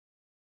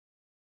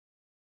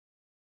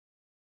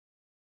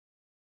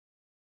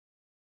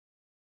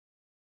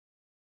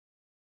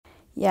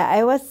Yeah,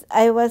 I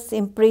was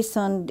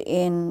imprisoned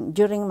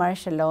during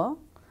martial law.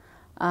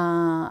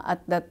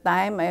 At that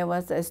time, I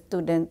was a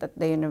student at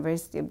the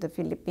University of the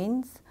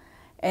Philippines,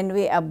 and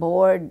we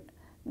abhorred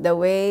the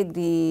way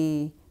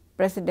the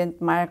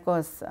President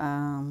Marcos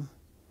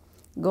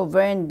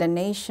governed the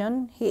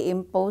nation. He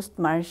imposed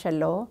martial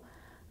law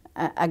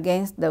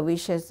against the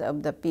wishes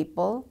of the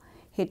people.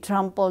 He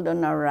trampled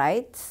on our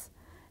rights,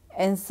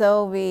 and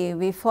so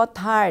we fought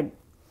hard.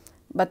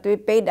 But we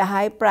paid a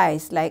high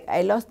price. Like,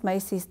 I lost my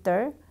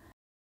sister.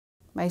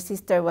 My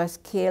sister was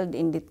killed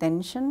in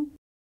detention.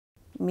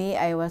 Me,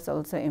 I was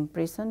also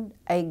imprisoned.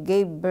 I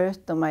gave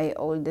birth to my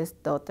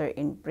oldest daughter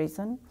in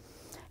prison.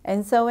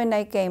 And so when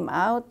I came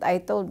out, I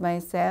told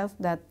myself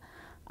that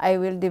I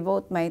will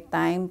devote my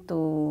time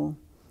to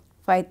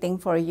fighting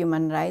for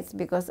human rights,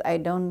 because I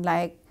don't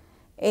like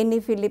any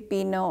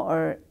Filipino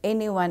or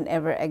anyone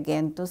ever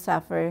again to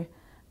suffer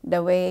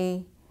the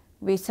way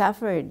we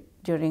suffered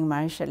during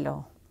martial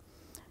law.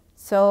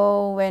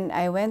 So when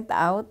I went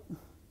out,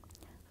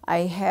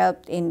 I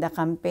helped in the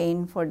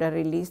campaign for the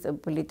release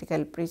of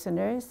political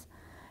prisoners,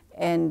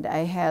 and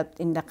I helped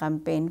in the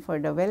campaign for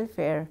the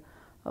welfare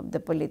of the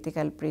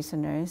political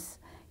prisoners,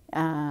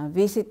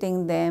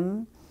 visiting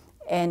them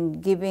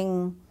and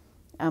giving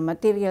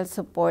material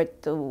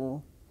support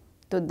to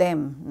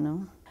them.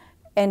 No?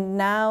 And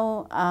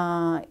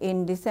now,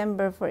 in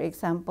December, for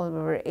example,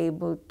 we were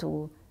able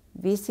to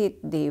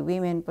visit the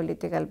women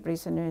political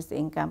prisoners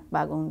in Camp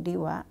Bagong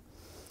Diwa,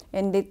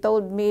 and they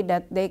told me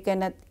that they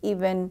cannot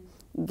even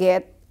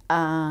get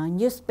a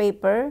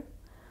newspaper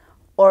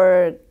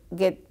or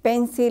get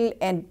pencil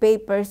and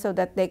paper so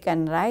that they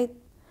can write.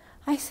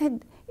 I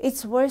said,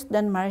 it's worse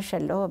than martial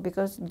law,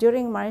 because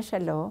during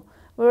martial law,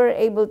 we were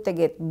able to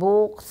get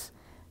books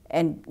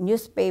and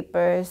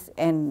newspapers,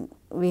 and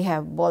we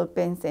have ball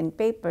pens and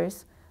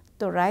papers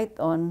to write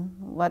on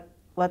what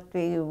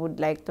we would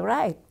like to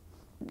write.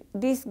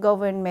 This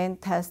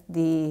government has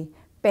the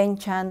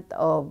penchant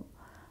of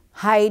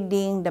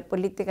hiding the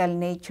political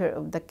nature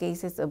of the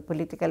cases of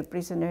political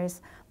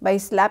prisoners by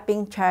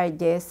slapping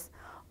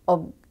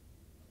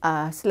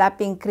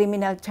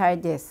criminal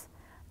charges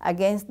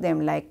against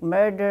them, like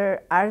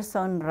murder,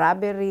 arson,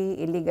 robbery,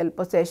 illegal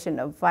possession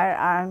of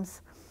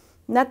firearms,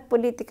 not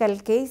political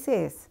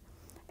cases.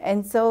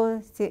 And so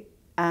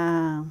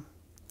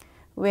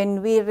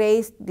when we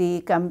raised the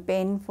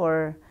campaign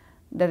for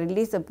the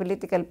release of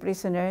political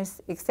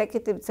prisoners,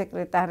 Executive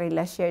Secretary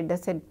Lasherda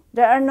said,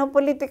 there are no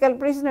political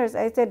prisoners.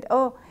 I said,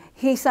 oh,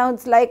 he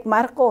sounds like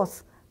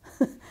Marcos,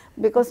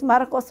 because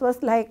Marcos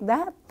was like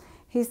that.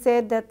 He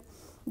said that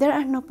there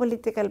are no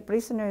political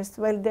prisoners,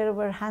 while there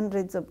were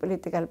hundreds of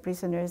political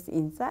prisoners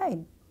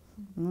inside.